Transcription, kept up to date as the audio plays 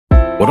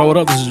What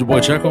up? This is your boy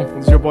Checo.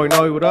 This is your boy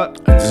Noe. What up?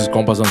 And this is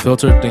Compas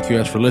Unfiltered. Thank you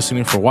guys for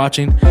listening, for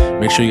watching.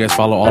 Make sure you guys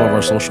follow all of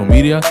our social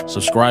media,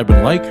 subscribe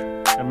and like.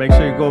 And make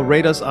sure you go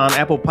rate us on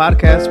Apple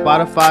Podcasts,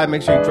 Spotify.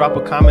 Make sure you drop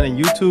a comment on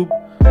YouTube.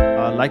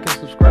 Like and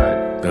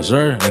subscribe. Yes,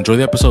 sir. Enjoy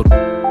the episode.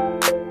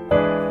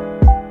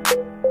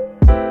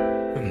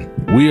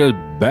 We are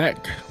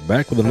back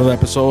with another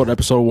episode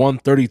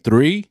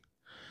 133.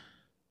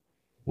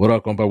 What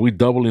up, compa? We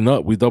doubling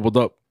up. We doubled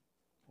up.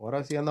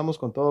 Ahora sí andamos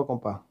con todo,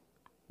 compa.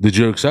 Did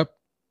you accept?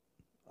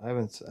 I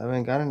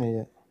haven't gotten it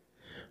yet.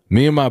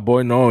 Me and my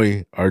boy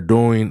Noe are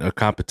doing a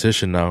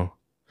competition now.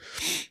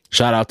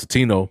 Shout out to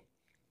Tino.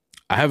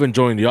 I haven't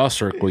joined y'all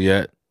circle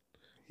yet,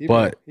 He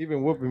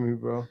been whooping me,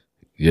 bro.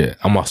 Yeah,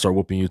 I'm gonna start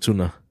whooping you too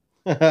now.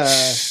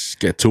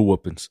 Get 2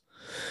 whoopings.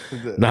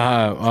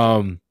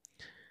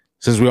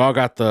 Since we all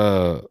got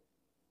the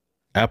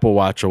Apple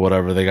Watch or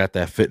whatever, they got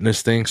that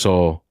fitness thing.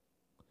 So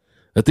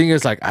the thing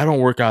is, like, I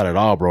don't work out at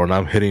all, bro, and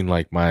I'm hitting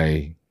like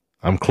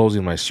I'm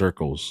closing my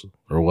circles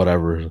or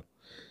whatever.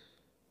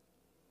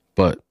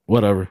 But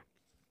whatever.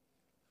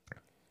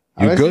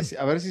 You good?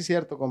 A ver si es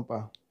cierto,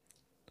 compa.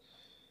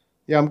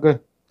 Yeah, I'm good.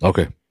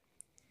 Okay.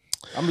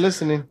 I'm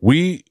listening.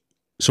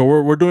 So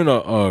we're doing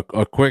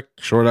a quick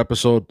short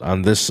episode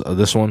on this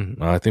one.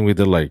 I think we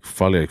did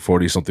probably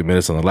 40 something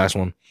minutes on the last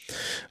one.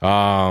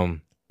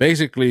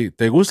 Basically,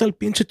 ¿te gusta el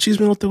pinche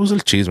chisme o no te gusta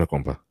el chisme,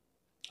 compa?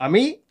 ¿A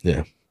mí?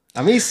 Yeah.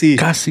 A mí sí.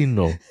 Casi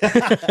no.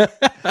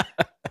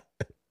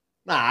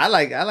 Nah, I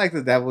like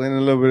to dabble in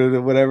a little bit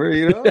of whatever,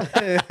 you know?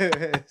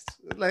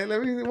 Like,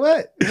 let me see,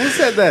 what? Who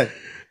said that?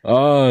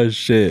 Oh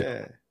shit.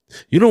 Yeah.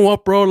 You know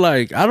what, bro?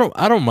 Like, I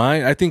don't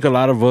mind. I think a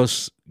lot of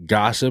us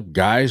gossip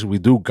guys, we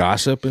do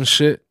gossip and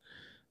shit.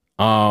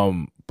 But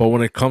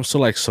when it comes to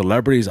like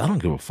celebrities, I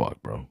don't give a fuck,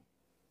 bro.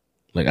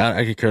 Like,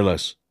 I could care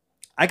less.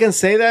 I can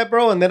say that,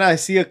 bro, and then I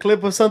see a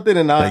clip of something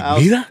and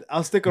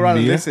I'll stick around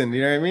and listen.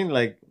 You know what I mean?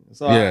 Like,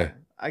 so yeah.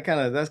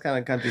 That's kind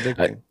of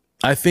contradicting.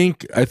 I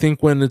think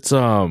when it's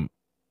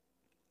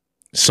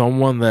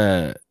someone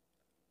that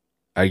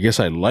I guess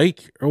I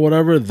like or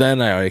whatever,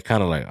 then I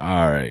kind of like,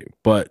 all right.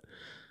 But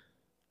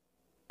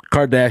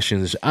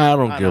Kardashians, I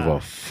don't give a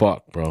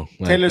fuck, bro.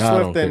 Like, Taylor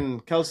Swift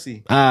and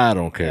Kelsey. I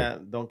don't care. Yeah,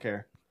 don't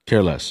care.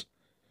 Care less.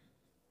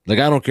 Like,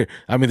 I don't care.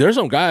 I mean, there's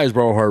some guys,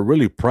 bro, who are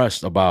really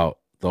pressed about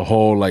the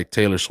whole like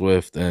Taylor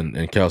Swift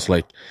and Kelsey,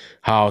 like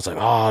how it's like,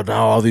 oh,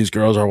 now all these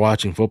girls are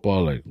watching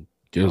football. Like,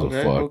 gives a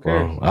fuck,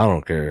 bro. I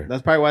don't care.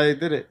 That's probably why they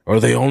did it. Or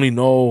they only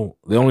know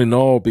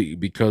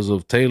because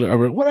of Taylor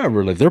or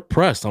whatever. Like, they're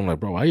pressed. I'm like,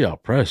 bro, why y'all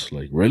pressed?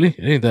 Like, really?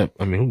 It ain't that.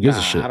 I mean, who gives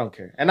a shit? I don't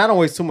care, and I don't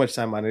waste too much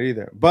time on it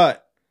either.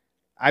 But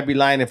I'd be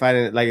lying if I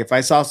didn't. Like, if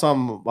I saw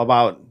something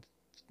about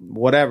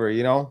whatever,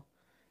 you know,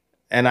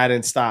 and I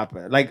didn't stop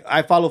it. Like,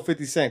 I follow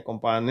 50 Cent,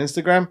 compa, on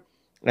Instagram,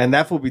 and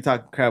that fool be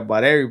talking crap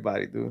about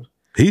everybody, dude.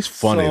 He's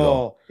funny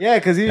though. Yeah,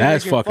 because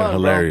that's fucking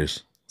hilarious.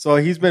 Bro. So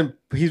he's been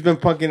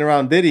punking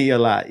around Diddy a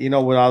lot, you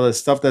know, with all the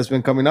stuff that's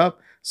been coming up.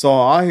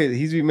 So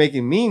he's been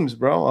making memes,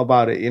 bro,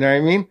 about it. You know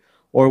what I mean?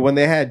 Or when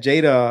they had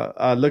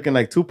Jada looking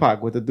like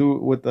Tupac with the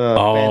dude with the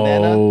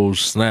bandana. Oh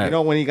snap! You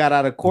know, when he got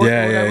out of court,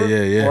 or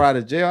whatever, or out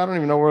of jail. I don't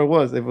even know where it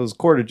was. If it was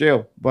court or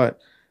jail, but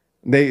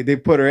they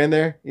put her in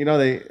there. You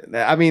know,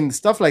 I mean,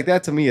 stuff like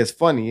that to me is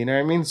funny. You know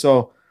what I mean?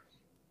 So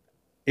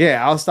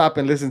yeah, I'll stop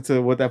and listen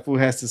to what that fool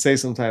has to say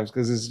sometimes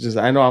because it's just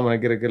I know I'm gonna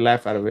get a good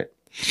laugh out of it.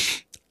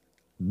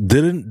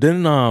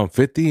 Didn't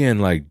 50 and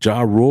like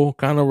Ja Rule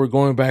kind of were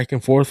going back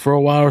and forth for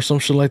a while or some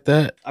shit like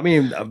that? I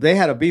mean, they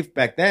had a beef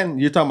back then.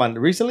 You're talking about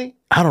recently?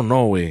 I don't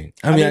know. I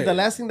mean, the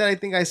last thing that I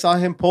think I saw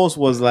him post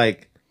was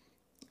like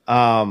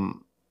a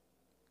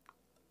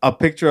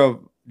picture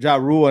of Ja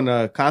Rule in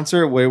a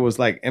concert where it was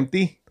like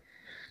empty.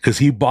 Because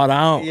he bought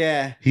out.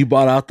 Yeah. He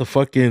bought out the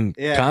fucking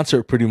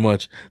concert pretty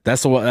much.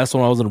 That's what I was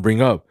going to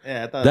bring up.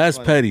 Yeah, I thought that's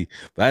petty.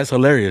 That's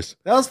hilarious.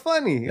 That was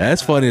funny.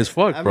 That's funny as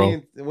fuck,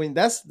 bro. I mean,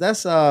 that's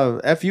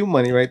FU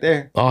money right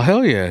there. Oh,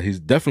 hell yeah. He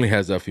definitely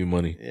has FU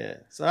money. Yeah.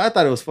 So I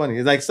thought it was funny.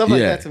 It's like stuff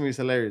like that to me is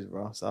hilarious,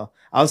 bro. So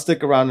I'll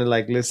stick around and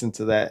like listen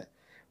to that.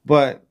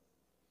 But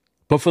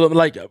for them,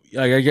 like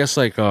I guess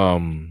like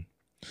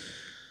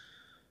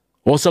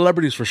well,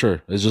 celebrities for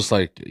sure. It's just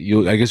like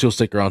I guess you'll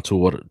stick around to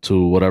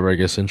whatever I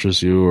guess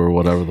interests you or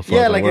whatever the fuck.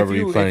 Yeah, like whatever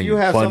if you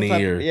have funny some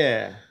type, or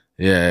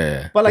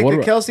yeah. But like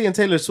the Kelsey and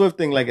Taylor Swift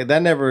thing, like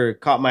that never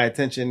caught my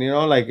attention. You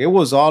know, like it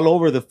was all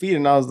over the feed,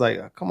 and I was like,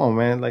 oh, "Come on,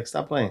 man! Like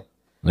stop playing."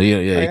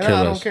 Yeah. Like,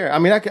 I don't care. I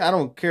mean, I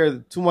don't care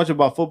too much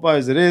about football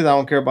as it is. I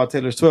don't care about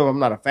Taylor Swift. I'm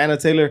not a fan of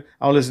Taylor.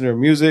 I don't listen to her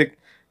music.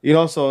 You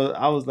know, so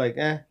I was like,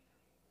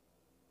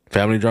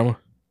 Family drama.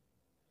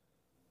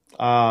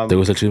 ¿Te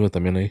gusta el chisme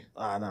también ahí?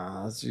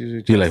 Nah. That's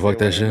usually you like fuck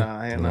that shit?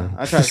 Nah.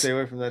 I try to stay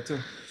away from that too.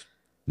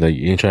 Like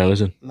you ain't trying to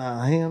listen?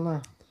 Nah,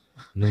 hell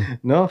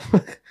no.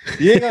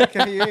 You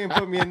ain't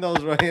put me in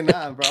those right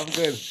now, bro. I'm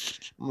good.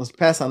 I must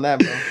pass on that,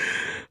 bro.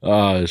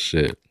 Oh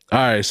shit. All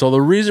right. So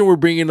the reason we're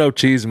bringing up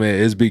Chisme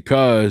is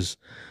because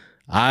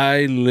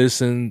I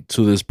listened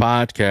to this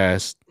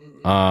podcast.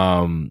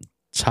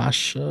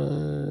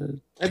 Tasha.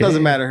 It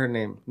doesn't matter her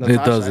name.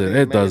 Natasha,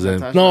 it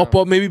doesn't. No,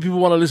 but maybe people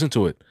want to listen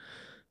to it.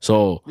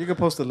 So you can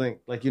post a link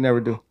like you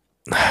never do.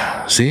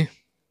 See?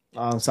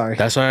 Oh, I'm sorry.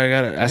 That's why we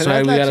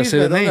gotta say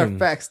the name. Those are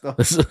facts, though.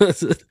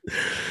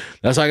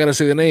 That's why I gotta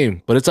say the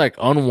name. But it's like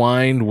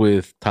Unwind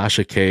with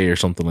Tasha K or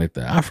something like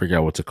that. I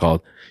forgot what's it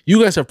called.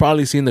 You guys have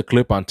probably seen the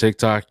clip on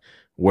TikTok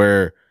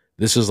where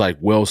this is like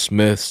Will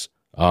Smith's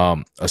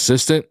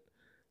assistant.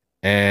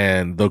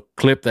 And the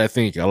clip that I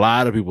think a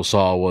lot of people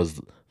saw was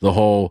the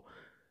whole,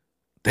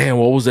 damn,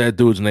 what was that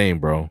dude's name,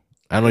 bro?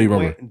 I know you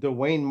remember.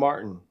 Dwayne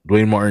Martin.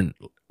 Dwayne Martin,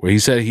 where he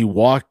said he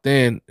walked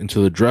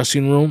into the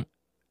dressing room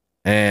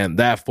and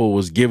that fool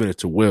was giving it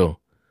to Will.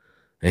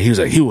 And he was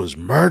like, he was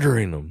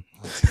murdering him.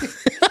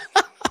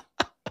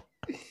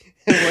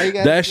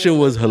 That shit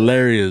was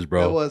hilarious,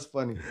 bro. That was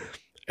funny.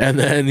 And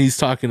then he's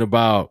talking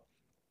about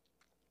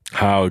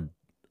how,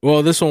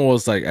 well, this one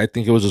was like, I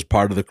think it was just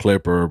part of the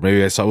clip, or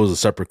maybe I saw it was a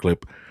separate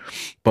clip,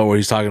 but where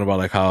he's talking about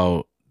like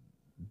how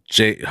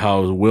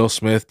Will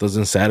Smith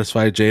doesn't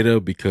satisfy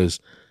Jada because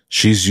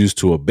she's used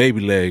to a baby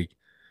leg,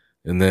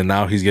 and then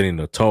now he's getting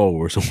a toe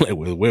or something like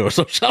with Will or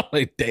some shit. I'm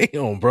like,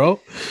 damn, bro.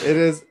 It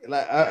is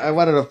like I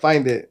wanted to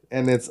find it,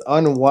 and it's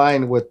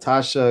Unwind with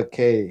Tasha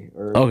K.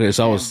 Okay,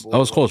 so I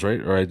was close,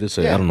 right? Or I did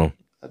say, I don't know.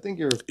 I think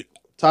you're.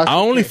 I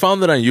only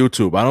found it on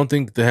YouTube. I don't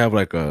think they have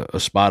like a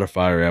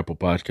Spotify or Apple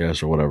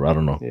Podcast or whatever. I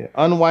don't know. Yeah,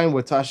 Unwind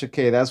with Tasha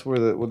K. That's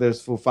where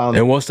there's fool found.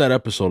 And what's that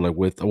episode like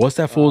with? What's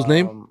that fool's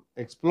name?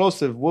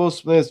 Explosive. Will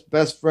Smith's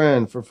best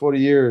friend for 40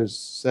 years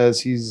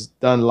says he's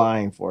done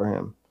lying for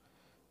him.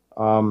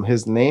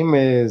 His name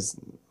is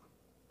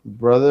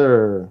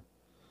Brother.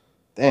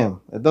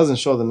 Damn, it doesn't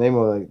show the name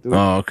of like dude.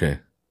 Oh, okay.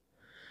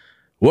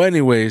 Well,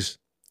 anyways,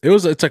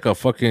 it's like a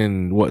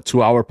fucking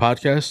 2-hour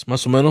podcast,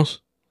 más o menos.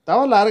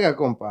 Estaba larga,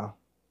 compa.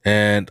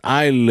 And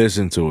I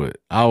listened to it.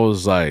 I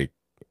was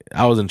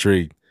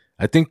intrigued.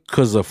 I think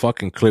because the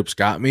fucking clips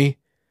got me,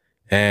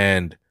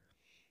 and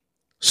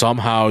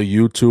somehow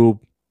YouTube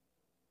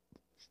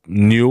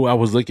knew I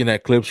was looking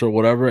at clips or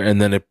whatever,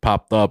 and then it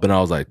popped up, and I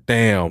was like,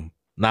 damn,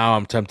 now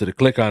I'm tempted to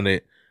click on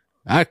it.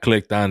 I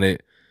clicked on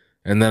it,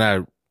 and then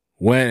I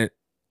went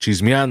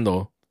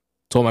chismeando,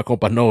 told my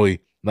compa Noe,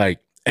 like,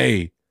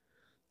 hey,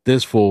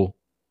 this fool,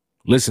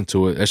 listen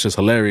to it. That's just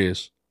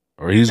hilarious.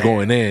 Or he's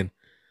going in.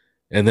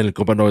 And then el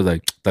compa Noe is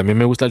like, también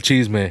me gusta el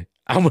chisme.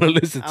 I'm going to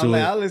listen to it.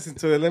 I'll listen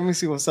to it. Let me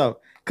see what's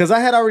up. Because I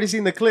had already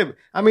seen the clip.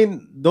 I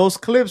mean, those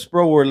clips,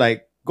 bro, were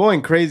like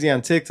going crazy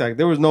on TikTok.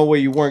 There was no way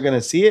you weren't going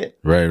to see it.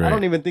 Right. I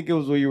don't even think it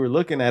was what you were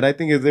looking at. I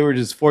think they were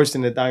just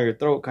forcing it down your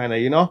throat, kind of,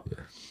 you know?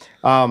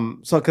 Yeah.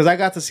 So, because I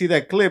got to see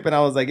that clip, and I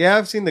was like, yeah,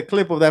 I've seen the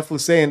clip of that fool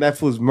saying that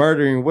fool's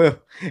murdering Will.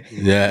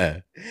 Yeah.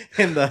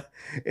 in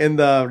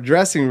the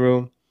dressing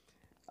room.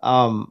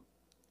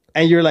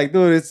 And you're like,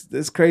 dude,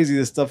 it's crazy,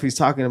 the stuff he's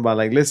talking about.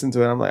 Like, listen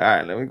to it. I'm like, all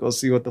right, let me go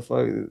see what the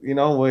fuck, you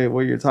know,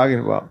 what you're talking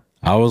about.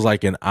 I was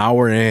like an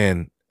hour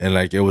in, and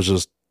like it was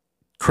just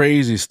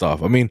crazy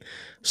stuff. I mean,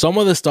 some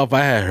of the stuff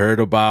I had heard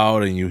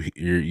about, and you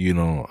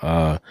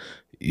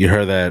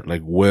heard that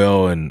like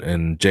Will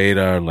and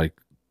Jada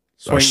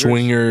are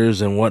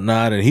swingers and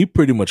whatnot, and he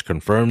pretty much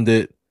confirmed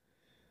it.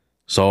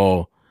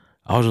 So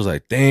I was just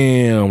like,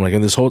 damn, like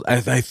in this whole,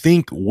 I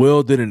think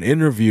Will did an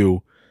interview,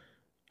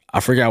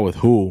 I forgot with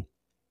who.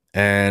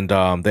 And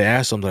they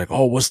asked him like,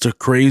 oh, what's the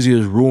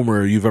craziest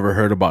rumor you've ever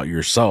heard about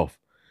yourself?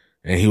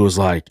 And he was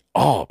like,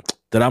 oh,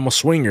 that I'm a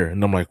swinger.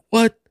 And I'm like,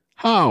 what?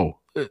 How?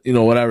 You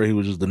know, whatever. He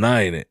was just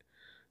denying it.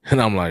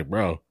 And I'm like,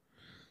 bro,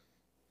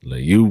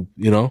 like you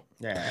know?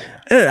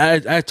 Yeah.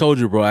 I told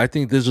you, bro, I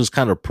think this just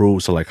kind of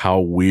proves to like how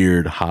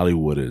weird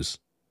Hollywood is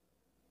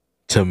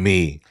to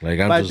me. Like,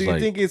 but do you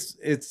think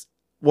it's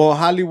well,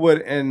 Hollywood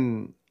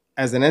and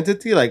as an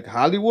entity, like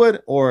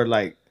Hollywood, or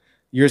like,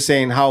 you're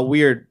saying how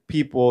weird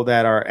people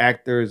that are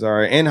actors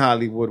are in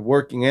Hollywood,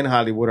 working in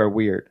Hollywood, are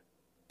weird?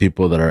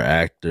 People that are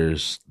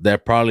actors,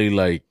 that probably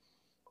like...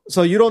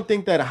 So you don't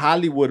think that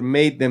Hollywood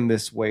made them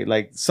this way?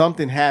 Like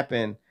something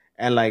happened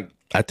and like...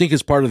 I think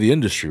it's part of the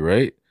industry,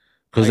 right?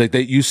 Because like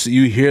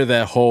you hear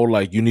that whole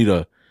like you need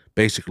to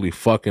basically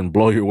fucking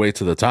blow your way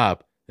to the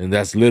top. And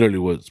that's literally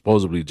what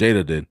supposedly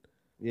Jada did.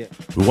 Yeah.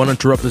 We want to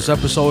interrupt this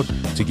episode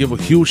to give a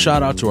huge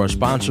shout out to our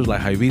sponsors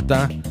like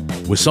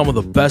Jaivita, with some of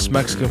the best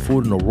Mexican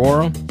food in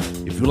Aurora.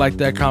 If you like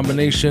that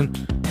combination,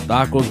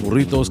 tacos,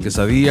 burritos,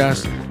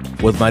 quesadillas,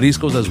 with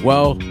mariscos as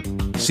well,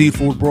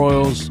 seafood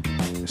broils,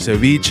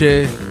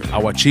 ceviche,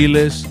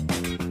 aguachiles,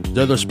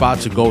 they're the spot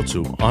to go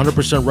to.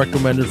 100%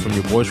 recommended from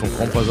your boys from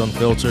Compas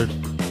Unfiltered.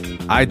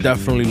 I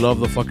definitely love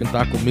the fucking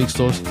taco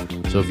mixtos.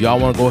 So if y'all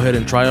want to go ahead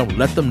and try them,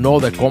 let them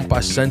know that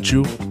Compas sent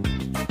you.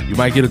 You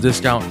might get a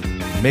discount,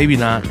 maybe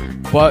not,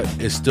 but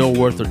it's still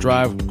worth the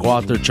drive. Go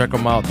out there, check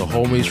them out. The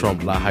homies from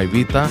La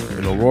Jaivita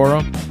in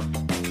Aurora,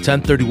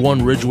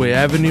 1031 Ridgeway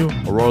Avenue,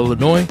 Aurora,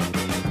 Illinois.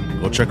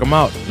 Go check them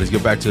out. Let's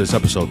get back to this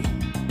episode.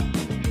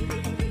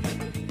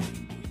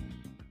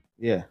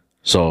 Yeah.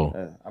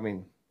 So, I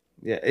mean,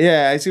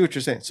 yeah, I see what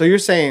you're saying. So you're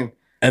saying...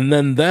 And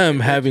then them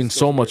having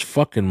so much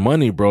fucking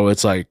money, bro,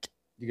 it's like...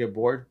 You get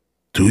bored?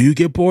 Do you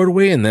get bored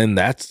with it? And then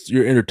that's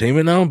your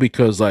entertainment now?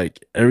 Because,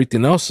 like,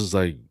 everything else is,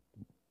 like...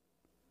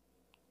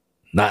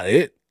 Not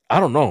it. I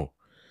don't know.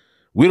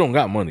 We don't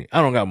got money.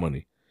 I don't got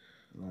money.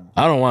 No.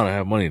 I don't want to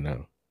have money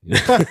now.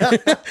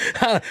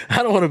 I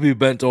don't want to be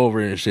bent over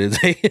and shit.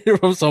 Taking it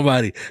from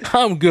somebody.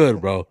 I'm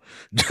good, bro.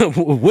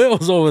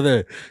 Will's over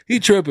there. He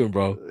tripping,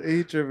 bro.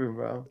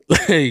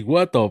 Like,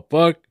 what the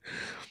fuck?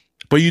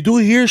 But you do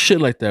hear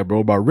shit like that, bro,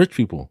 about rich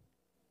people.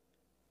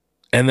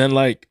 And then,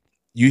 like,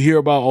 you hear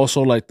about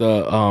also, like,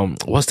 the,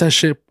 what's that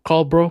shit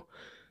called, bro?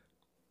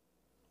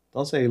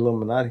 Don't say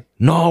Illuminati.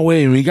 No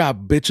way. We got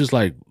bitches,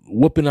 like,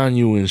 whooping on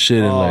you and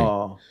shit. And,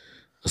 like,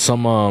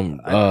 some,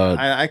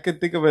 I could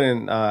think of it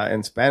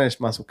in Spanish,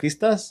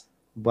 masoquistas,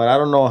 but I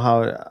don't know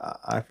how,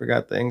 I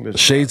forgot the English.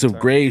 Shades of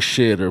Grey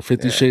shit or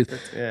 50 Shades.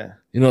 Yeah.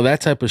 You know,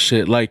 that type of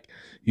shit. Like,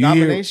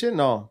 Domination?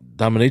 No.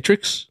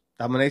 Dominatrix?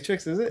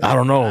 Dominatrix, is it? I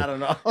don't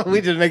know.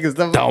 We just making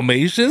stuff up.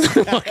 Dalmatians?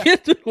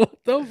 What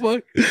the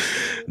fuck?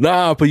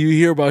 Nah, but you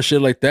hear about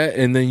shit like that,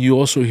 and then you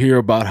also hear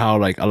about how,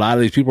 like, a lot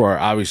of these people are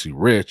obviously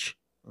rich,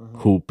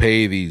 who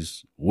pay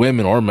these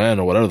women or men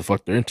or whatever the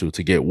fuck they're into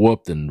to get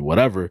whooped and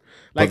whatever.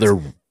 Like, but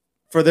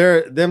for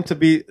them to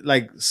be,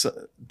 like,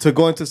 to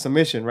go into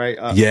submission, right?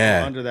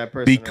 Under that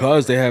person.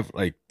 Because they have,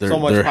 like, so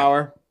much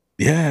power.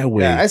 Yeah,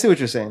 I see what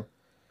you're saying.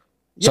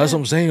 So that's what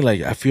I'm saying.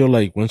 Like, I feel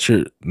like once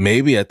you're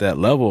maybe at that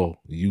level,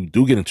 you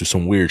do get into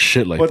some weird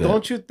shit like that. But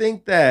don't you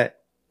think that,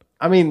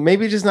 I mean,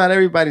 maybe just not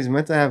everybody's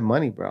meant to have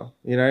money, bro.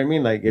 You know what I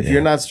mean? Like, if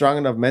you're not strong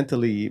enough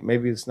mentally,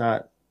 maybe it's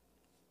not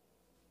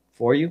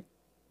for you.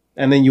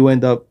 And then you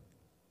end up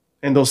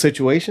in those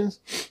situations.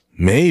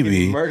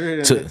 Maybe.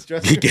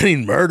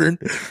 Getting murdered.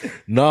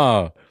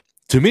 Nah.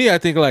 To me, I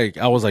think, like,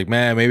 I was like,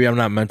 man, maybe I'm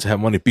not meant to have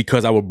money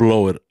because I would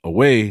blow it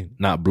away,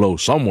 not blow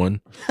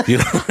someone. You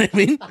know what I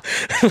mean?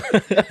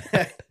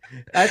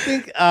 I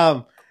think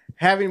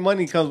having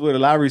money comes with a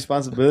lot of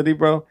responsibility,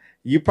 bro.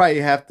 You probably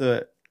have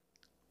to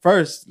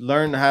first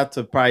learn how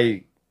to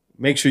probably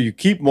make sure you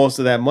keep most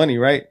of that money,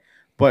 right?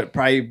 But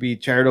probably be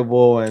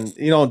charitable and,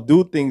 you know,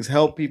 do things,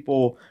 help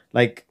people,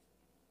 like,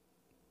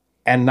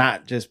 and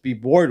not just be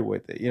bored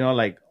with it. You know,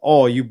 like,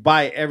 oh, you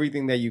buy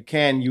everything that you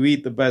can, you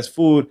eat the best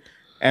food.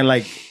 And,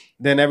 like,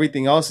 then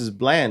everything else is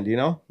bland, you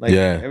know? Like,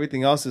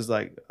 everything else is,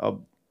 like,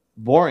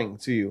 boring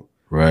to you.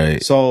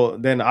 Right. So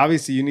then,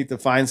 obviously, you need to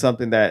find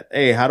something that,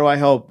 hey, how do I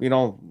help, you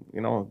know,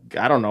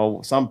 I don't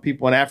know, some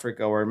people in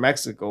Africa or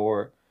Mexico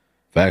or...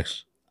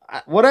 Facts.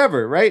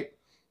 Whatever, right?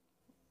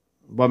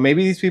 But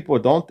maybe these people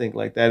don't think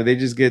like that. They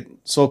just get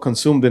so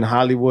consumed in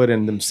Hollywood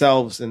and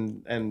themselves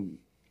and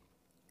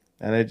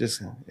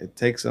it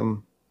takes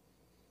them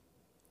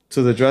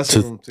to the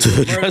dressing room. To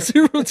the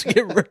dressing room to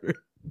get murdered.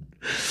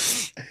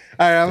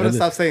 All right, I'm gonna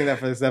stop saying that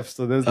for this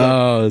episode.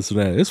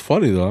 It's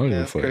funny though.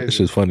 It's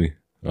just funny.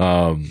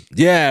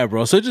 Yeah,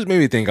 bro. So it just made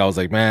me think. I was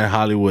like, man,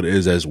 Hollywood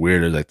is as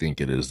weird as I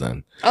think it is.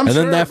 Then,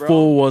 then that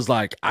fool was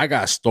like, I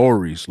got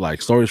stories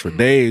for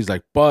days.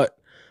 Like, but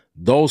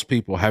those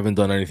people haven't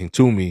done anything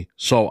to me,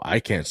 so I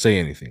can't say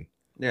anything.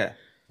 Yeah.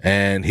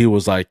 And he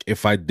was like,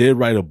 if I did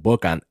write a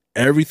book on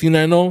everything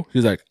I know,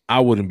 he's like, I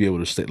wouldn't be able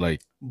to stay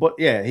like. But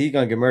yeah, he's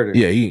gonna get murdered.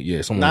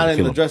 Yeah, someone not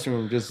in the dressing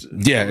room, just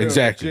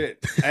exactly.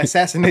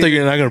 Assassinated. I think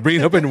you're not gonna bring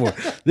it up anymore.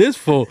 This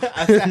fool.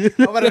 I'm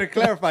about to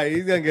clarify.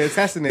 He's gonna get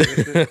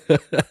assassinated.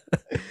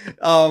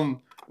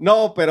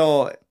 No,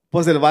 pero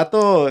pues el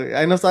vato,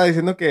 ahí no estaba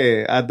diciendo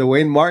que at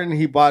Dwayne Martin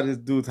he bought his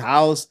dude's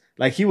house.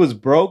 Like he was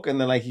broke,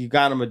 and then like he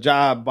got him a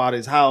job, bought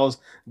his house,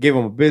 gave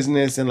him a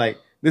business, and like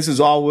this is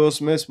all Will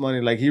Smith's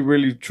money. Like he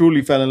really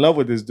truly fell in love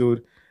with this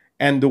dude,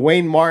 and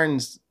Dwayne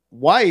Martin's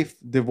wife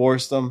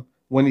divorced him.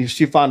 When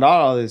she found out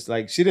all this,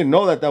 like, she didn't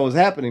know that was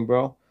happening,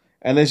 bro.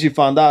 And then she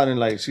found out and,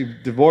 like, she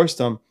divorced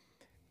him.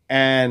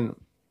 And,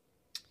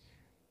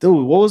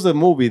 dude, what was the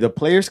movie? The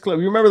Players Club?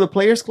 You remember the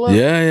Players Club?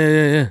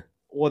 Yeah.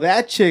 Well,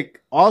 that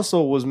chick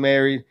also was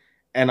married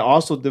and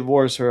also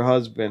divorced her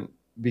husband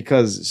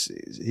because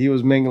he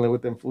was mingling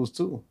with them fools,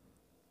 too.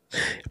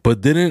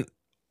 But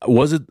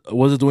was it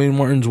Dwayne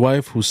Martin's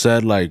wife who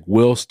said, like,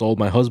 Will stole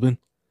my husband?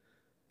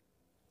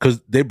 Because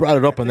they brought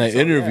it up in that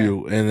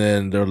interview, and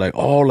then they're like,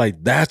 oh,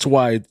 like, that's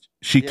why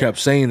she kept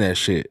saying that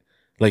shit.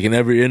 Like, in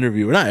every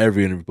interview. Not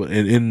every interview, but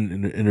in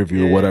an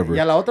interview or whatever. Y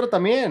a la otra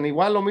también.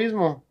 Igual lo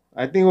mismo.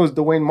 I think it was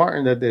Dwayne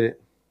Martin that did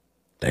it.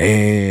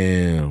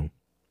 Damn.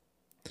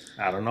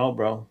 I don't know,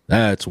 bro.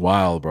 That's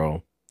wild,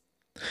 bro.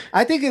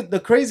 I think the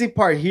crazy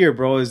part here,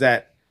 bro, is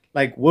that,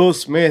 like, Will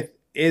Smith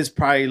is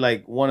probably,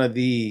 like, one of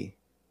the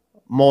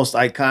most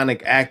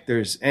iconic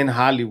actors in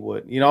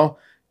Hollywood, you know?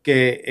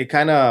 Que it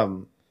kind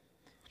of...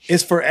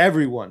 It's for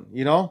everyone,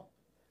 you know,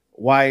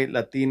 white,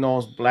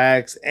 Latinos,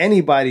 blacks,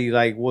 anybody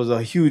like was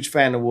a huge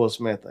fan of Will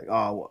Smith. Like,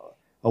 oh,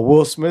 a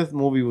Will Smith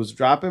movie was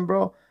dropping,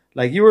 bro.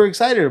 Like you were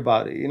excited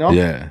about it, you know?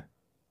 Yeah.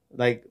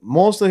 Like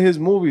most of his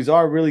movies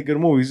are really good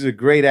movies. He's a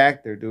great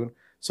actor, dude.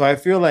 So I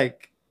feel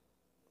like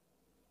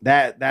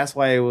that's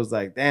why it was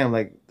like, damn,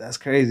 like that's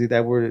crazy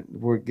that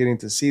we're getting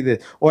to see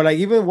this. Or like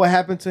even what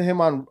happened to him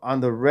on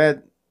the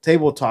Red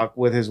Table Talk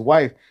with his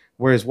wife,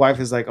 where his wife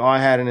is like, oh, I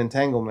had an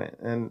entanglement,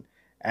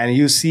 and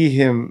you see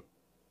him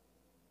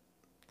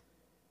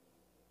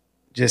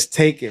just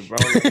take it, bro.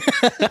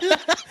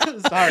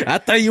 Sorry. I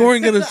thought you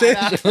weren't going to say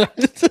that.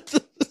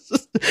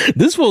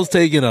 This fool's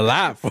taking a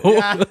lot, bro.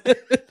 Yeah.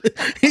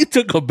 He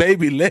took a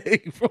baby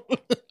leg, bro. All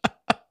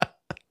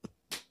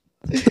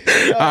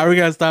right, we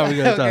gotta stop.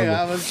 Okay, I'm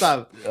gonna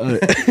stop.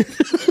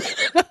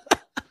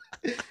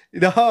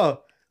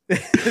 No.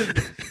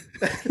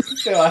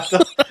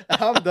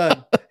 I'm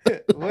done.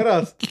 What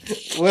else?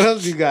 What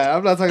else you got?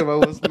 I'm not talking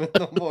about Will Smith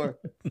no more.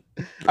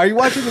 Are you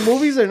watching the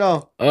movies or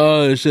no?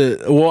 Oh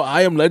shit! Well,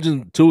 I Am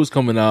Legend 2 is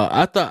coming out.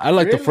 I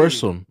liked the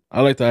first one.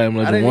 I liked the I Am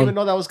Legend 1. I didn't even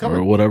know that was coming.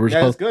 Or whatever.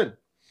 Yeah, it's good.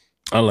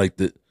 I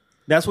liked it.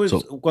 That's what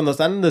cuando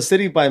están in the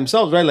city by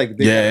themselves, right? Like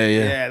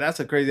yeah. That's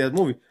a crazy ass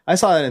movie. I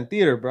saw that in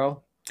theater,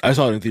 bro. I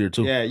saw it in theater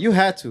too. Yeah, you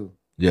had to.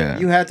 Yeah,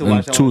 you had to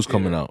watch. 2 is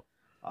coming out.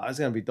 Oh, it's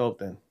gonna be dope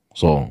then.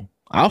 So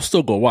I'll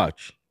still go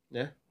watch.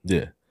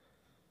 Yeah.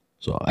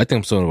 So I think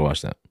I'm still gonna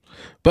watch that.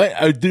 But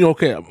I do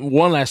okay.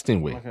 One last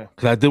thing, wait,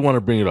 because I did want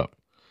to bring it up.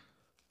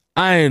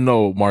 I didn't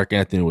know Mark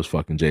Anthony was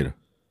fucking Jada.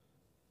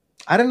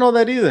 I didn't know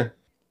that either.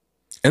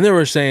 And they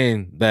were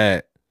saying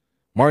that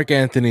Mark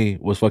Anthony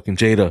was fucking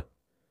Jada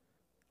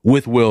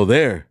with Will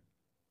there.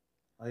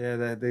 Oh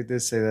yeah, they did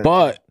say that.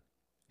 But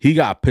he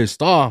got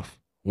pissed off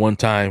one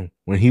time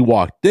when he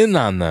walked in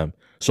on them.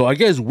 So I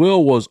guess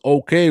Will was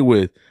okay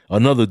with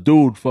another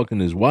dude fucking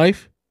his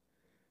wife.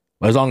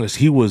 As long as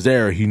he was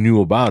there, he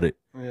knew about it.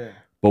 Yeah.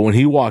 But when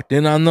he walked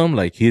in on them,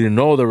 like he didn't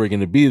know they were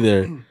going to be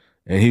there,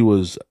 and he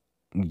was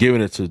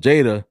giving it to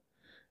Jada,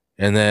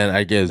 and then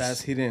I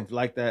guess he didn't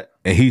like that,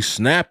 and he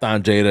snapped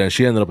on Jada, and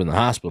she ended up in the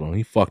hospital. And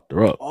he fucked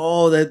her up.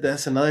 Oh,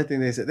 that's another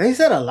thing they said. They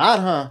said a lot,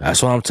 huh?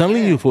 That's what I'm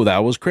telling you, fool. That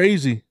was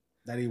crazy.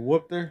 That he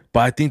whooped her. But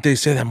I think they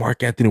said that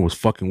Mark Anthony was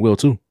fucking Will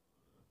too.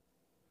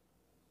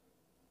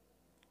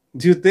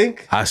 Do you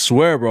think? I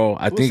swear, bro.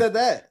 Who said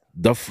that?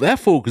 That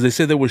fool, because they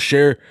said they would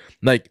share,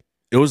 like,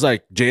 it was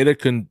like Jada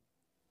can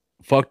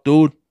fuck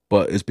dude,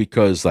 but it's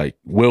because like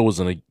Will was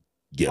gonna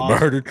get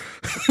murdered.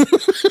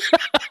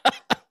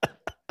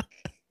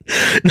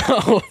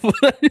 No.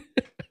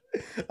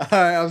 All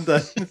right, I'm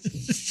done.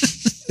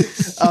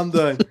 I'm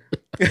done.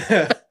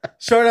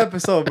 Short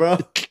episode, bro.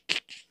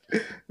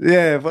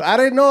 Yeah, but I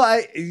didn't know.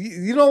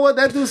 You know what?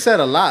 That dude said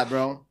a lot,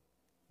 bro.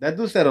 That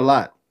dude said a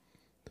lot.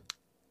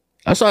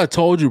 That's what I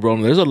told you, bro.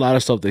 There's a lot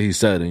of stuff that he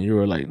said, and you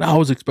were like, "No, I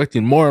was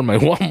expecting more." I'm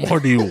like, "What more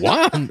do you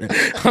want?" I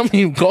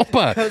mean,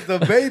 compa. Because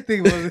the main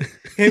thing was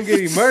him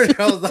getting murdered.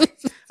 I was like,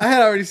 I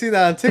had already seen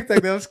that on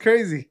TikTok. That was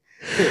crazy.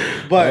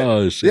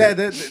 But yeah,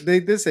 they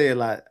did say a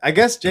lot. I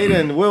guess Jada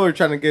and Will were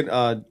trying to get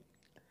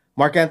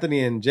Mark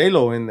Anthony and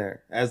J-Lo in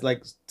there as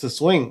like to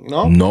swing, you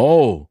know?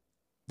 No,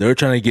 they were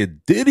trying to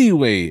get Diddy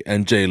Way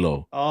and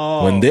J-Lo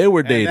when they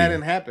were dating. That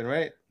didn't happen,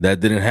 right? That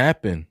didn't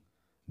happen.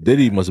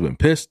 Diddy must have been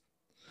pissed.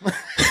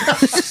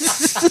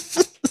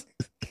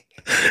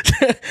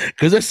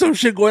 Because there's some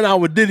shit going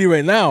on with Diddy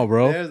right now,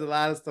 bro. There's a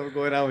lot of stuff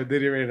going on with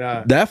Diddy right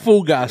now. That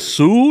fool got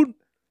sued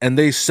and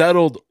they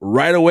settled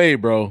right away,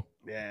 bro.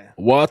 Yeah.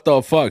 What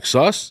the fuck,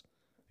 sus?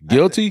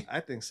 Guilty?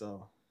 I think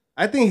so.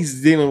 I think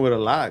he's dealing with a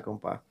lot,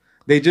 compa.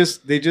 They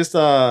just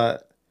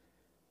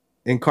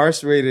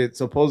incarcerated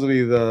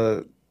supposedly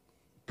the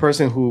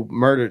person who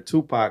murdered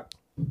Tupac.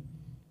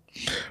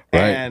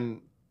 Right.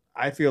 And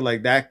I feel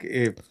like that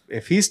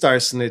if he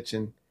starts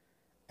snitching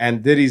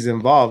and Diddy's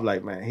involved,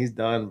 like, man, he's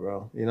done,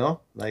 bro. You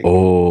know? Like,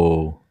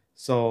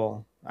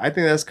 so I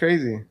think that's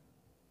crazy.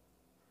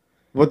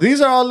 But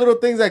these are all little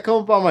things that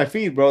come up on my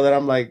feed, bro, that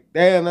I'm like,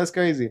 damn, that's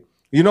crazy.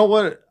 You know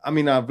what? I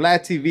mean,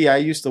 Vlad TV, I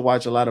used to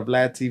watch a lot of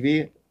Vlad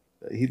TV.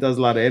 He does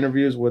a lot of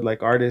interviews with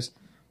like artists,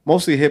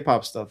 mostly hip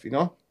hop stuff, you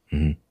know?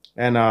 Mm-hmm.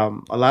 And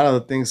a lot of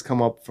the things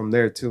come up from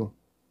there too.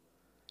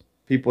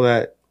 People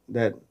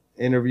that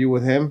interview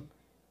with him,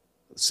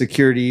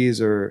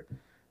 securities, or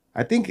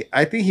I think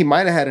he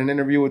might have had an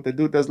interview with the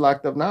dude that's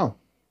locked up now.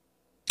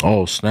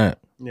 Oh, snap.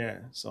 Yeah,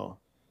 so.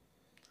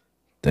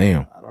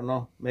 Damn. I don't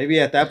know. Maybe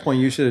at that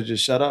point you should have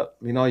just shut up.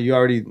 You know, you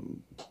already...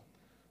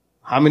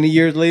 How many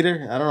years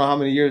later? I don't know how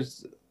many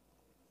years.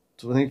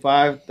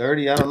 25,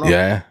 30, I don't know.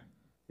 Yeah.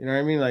 You know what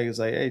I mean? Like, it's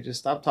like, hey, just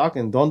stop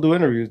talking. Don't do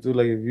interviews, dude.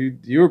 Like,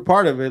 if you were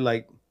part of it,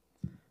 like,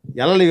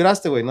 ya lo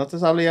libraste, güey. No te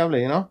hable y hable,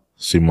 you know?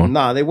 Simon.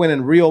 Nah, they went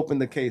and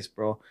reopened the case,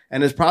 bro.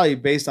 And it's probably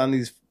based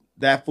on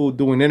that fool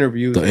doing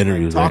interviews. The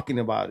interviews, like, talking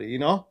about it, you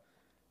know?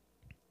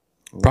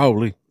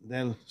 Probably.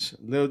 Then,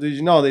 little did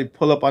you know, they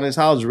pull up on his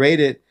house,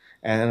 raid it,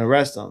 and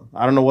arrest him.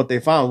 I don't know what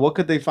they found. What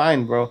could they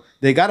find, bro?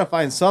 They got to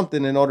find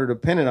something in order to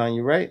pin it on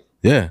you, right?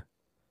 Yeah.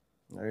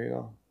 There you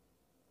go.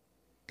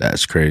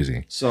 That's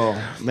crazy. So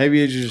maybe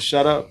you just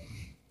shut up.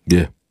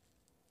 Yeah.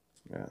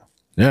 Yeah.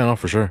 Yeah, no,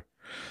 for sure.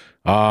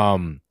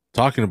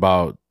 Talking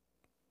about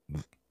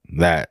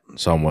that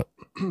somewhat.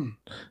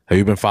 Have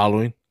you been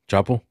following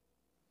Chapo?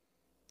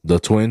 The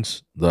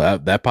twins?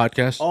 That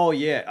podcast? Oh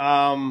yeah.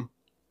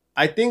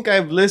 I think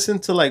I've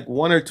listened to like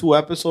 1 or 2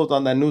 episodes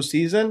on that new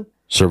season.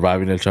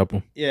 Surviving El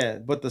Chapo? Yeah,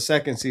 but the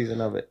second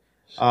season of it.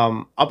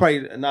 I'll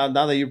probably now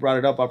that you brought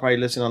it up, I'll probably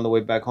listen on the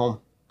way back home.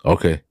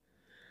 Okay.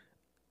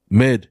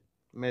 Mid.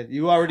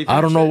 You already. I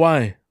don't know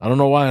why.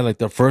 Like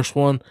the first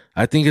one,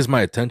 I think it's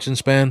my attention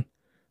span,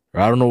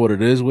 or I don't know what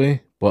it is,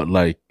 but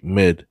like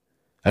mid.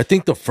 I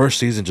think the first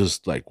season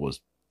just like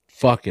was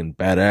fucking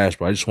badass,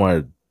 bro. I just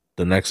wanted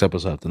the next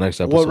episode.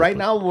 Well, right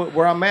now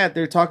where I'm at,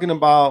 they're talking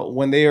about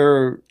when they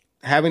are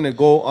having to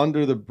go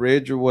under the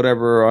bridge or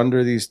whatever, or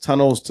under these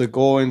tunnels to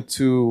go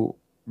into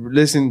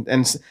listen,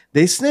 and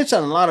they snitch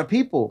on a lot of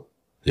people.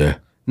 Yeah.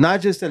 Not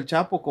just El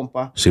Chapo,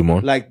 compa.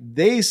 Simon. Like,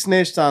 they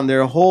snitched on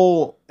their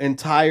whole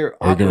entire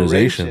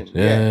organization. Operation.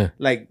 Yeah.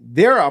 Like,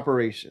 their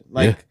operation.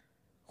 Like,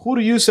 who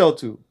do you sell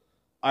to?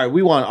 All right,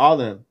 we want all of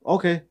them.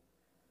 Okay.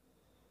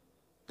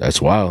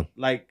 That's wild.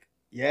 Like,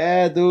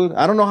 yeah, dude.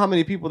 I don't know how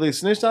many people they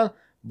snitched on,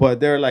 but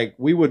they're like,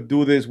 we would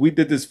do this. We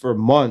did this for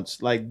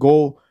months. Like,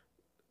 go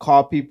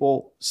call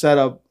people, set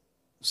up.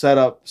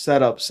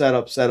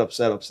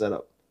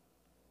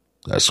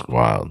 That's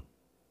wild.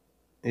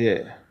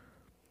 Yeah.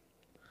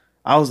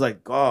 I was like,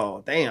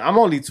 oh, damn. I'm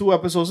only 2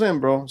 episodes in,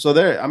 bro. So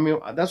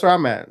that's where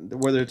I'm at,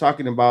 where they're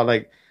talking about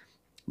like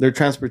their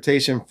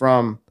transportation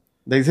from.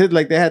 They said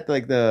like they had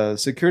like the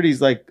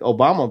securities like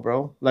Obama,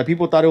 bro. Like,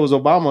 people thought it was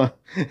Obama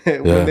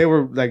when they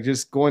were like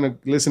just going to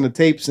listen to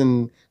tapes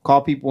and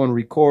call people and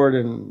record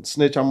and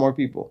snitch on more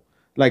people,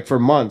 like, for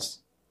months.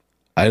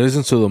 I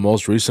listened to the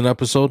most recent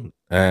episode,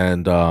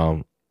 and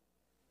I'm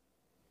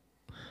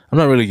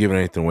not really giving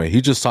anything away.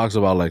 He just talks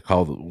about like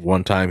how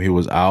one time he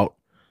was out,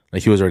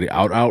 like he was already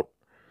out,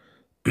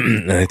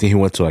 and I think he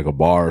went to like a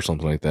bar or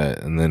something like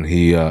that, and then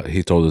he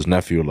told his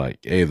nephew like,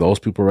 "Hey, those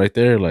people right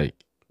there, like,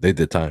 they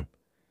did time."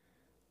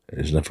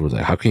 And his nephew was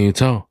like, "How can you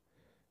tell?"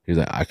 He's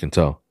like, "I can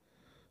tell."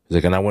 He's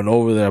like, "And I went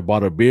over there, I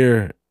bought a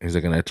beer." He's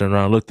like, "And I turned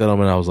around, looked at him,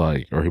 and I was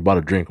like," or he bought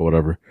a drink or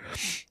whatever,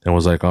 and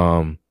was like,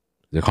 "How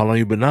long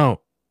you been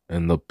out?"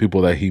 And the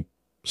people that he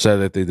said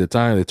that they did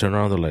time, they turned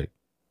around, they're like,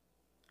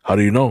 "How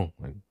do you know?"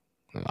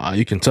 Like,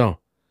 you can tell.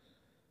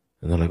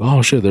 And they're like,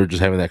 "Oh shit," they're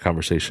just having that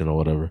conversation or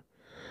whatever.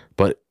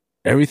 But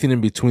everything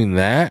in between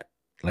that,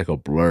 like a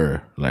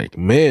blur, like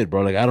mid,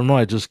 bro. Like, I don't know,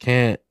 I just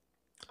can't.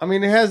 I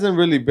mean, it hasn't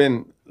really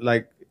been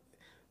like,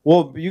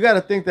 well, you got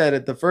to think that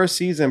at the first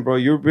season, bro,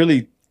 you're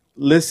really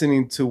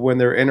listening to when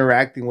they're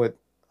interacting with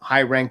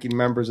high-ranking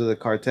members of the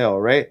cartel,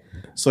 right?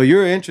 So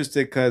you're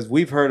interested because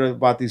we've heard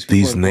about these people,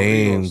 these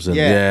names, and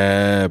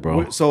yeah,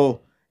 bro.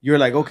 So you're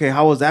like, okay,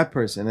 how was that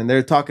person? And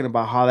they're talking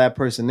about how that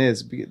person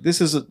is.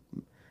 This is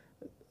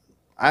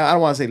I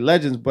don't want to say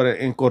legends, but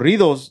en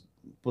corridos,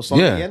 pues son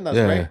leyendas,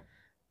 right?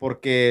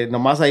 Porque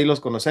nomás ahí los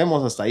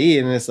conocemos hasta ahí,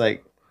 and it's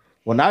like,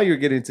 well, now you're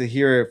getting to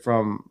hear it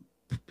from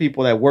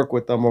people that work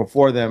with them or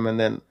for them, and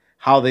then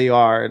how they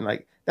are, and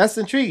like, that's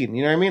intriguing.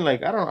 You know what I mean?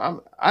 Like,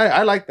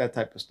 I like that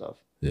type of stuff.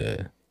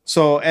 Yeah.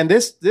 So, and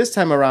this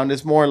time around,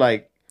 it's more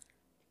like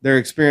their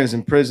experience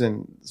in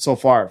prison so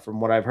far,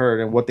 from what I've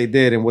heard, and what they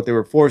did and what they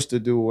were forced to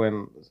do,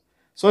 and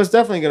so it's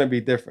definitely going to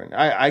be different.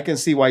 I can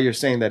see why you're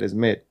saying that is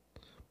mid.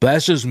 But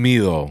that's just me,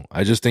 though.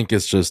 I just think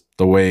it's just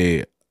the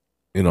way,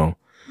 you know.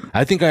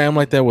 I think I am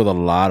like that with a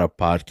lot of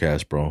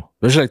podcasts, bro.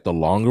 Especially like the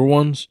longer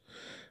ones.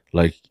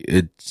 Like,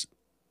 it's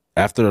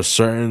after a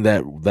certain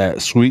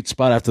that sweet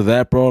spot after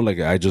that, bro. Like,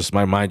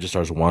 my mind just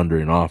starts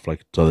wandering off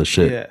like to other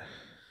shit. Yeah.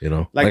 You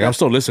know, like I'm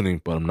still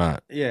listening, but I'm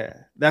not. Yeah,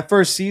 that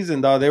first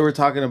season though, they were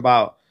talking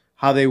about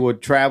how they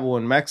would travel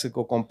in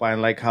Mexico, compa,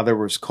 and like how there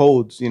was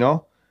codes. You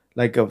know,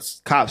 like a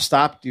cop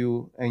stopped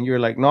you, and you're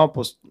like, no,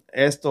 pues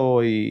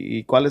esto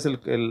y cuál es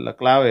la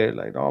clave?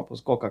 Like, no,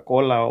 pues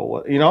Coca-Cola or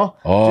what? You know?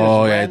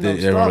 Oh yeah, I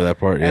remember that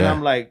part. Yeah, and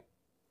I'm like,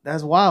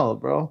 that's wild,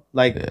 bro.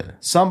 Like,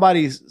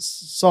 somebody's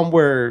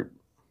somewhere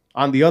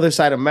on the other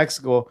side of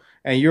Mexico,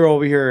 and you're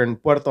over here in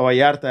Puerto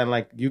Vallarta, and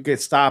like you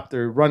get stopped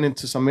or run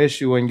into some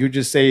issue, and you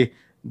just say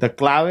the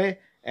clave,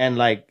 and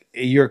like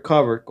you're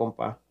covered,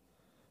 compa.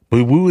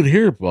 But we would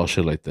hear about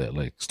shit like that,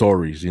 like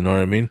stories, you know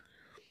what I mean?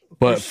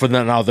 But for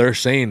that, now they're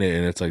saying it,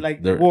 and it's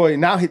like boy,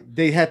 now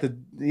they had to,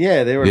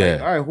 they were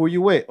like, all right, who are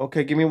you with?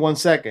 Okay, give me 1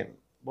 second.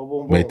 Boom,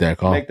 boom, boom. Make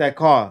that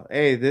call.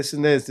 Hey, this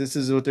and this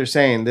is what they're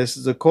saying. This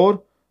is a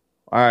code.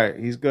 All right,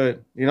 he's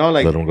good. You know,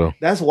 like, let him go.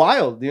 That's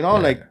wild. You know,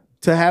 like,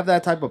 to have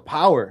that type of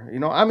power. You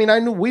know, I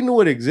mean, we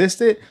knew it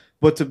existed.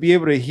 But to be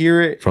able to hear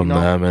it from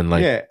them, and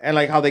like, and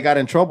like how they got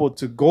in trouble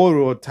to go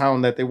to a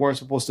town that they weren't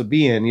supposed to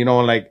be in, you know,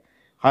 like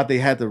how they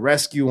had to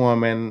rescue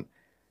them, and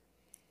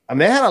I mean,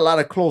 they had a lot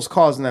of close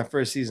calls in that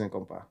first season,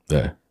 compa.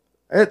 Yeah,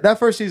 that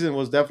first season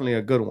was definitely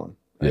a good one.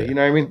 Yeah. You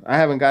know what I mean? I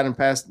haven't gotten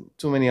past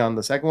too many on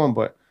the second one,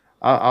 but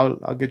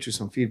I'll get you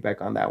some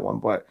feedback on that one.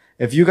 But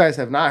if you guys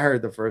have not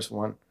heard the first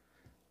one,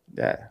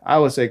 I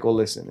would say go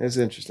listen. It's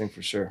interesting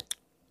for sure.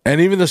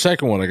 And even the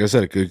second one, like I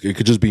said, it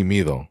could just be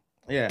me though.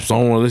 Yeah.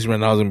 Someone listening right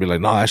now is gonna be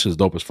like, "No, that shit's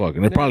dope as fuck,"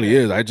 and it probably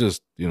is. I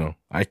just, you know,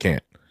 I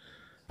can't.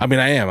 I mean,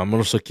 I am. I'm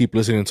gonna just keep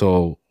listening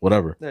until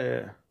whatever.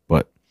 Yeah.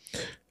 But,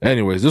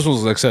 anyways, this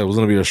was, like I said, it was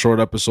gonna be a short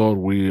episode.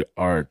 We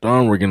are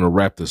done. We're gonna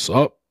wrap this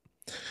up.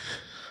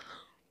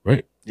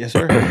 Right? Yes,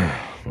 sir.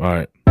 All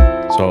right.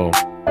 So,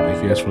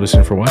 thank you guys for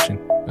listening, for watching.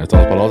 Hasta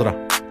la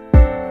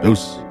otra.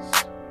 Deuce.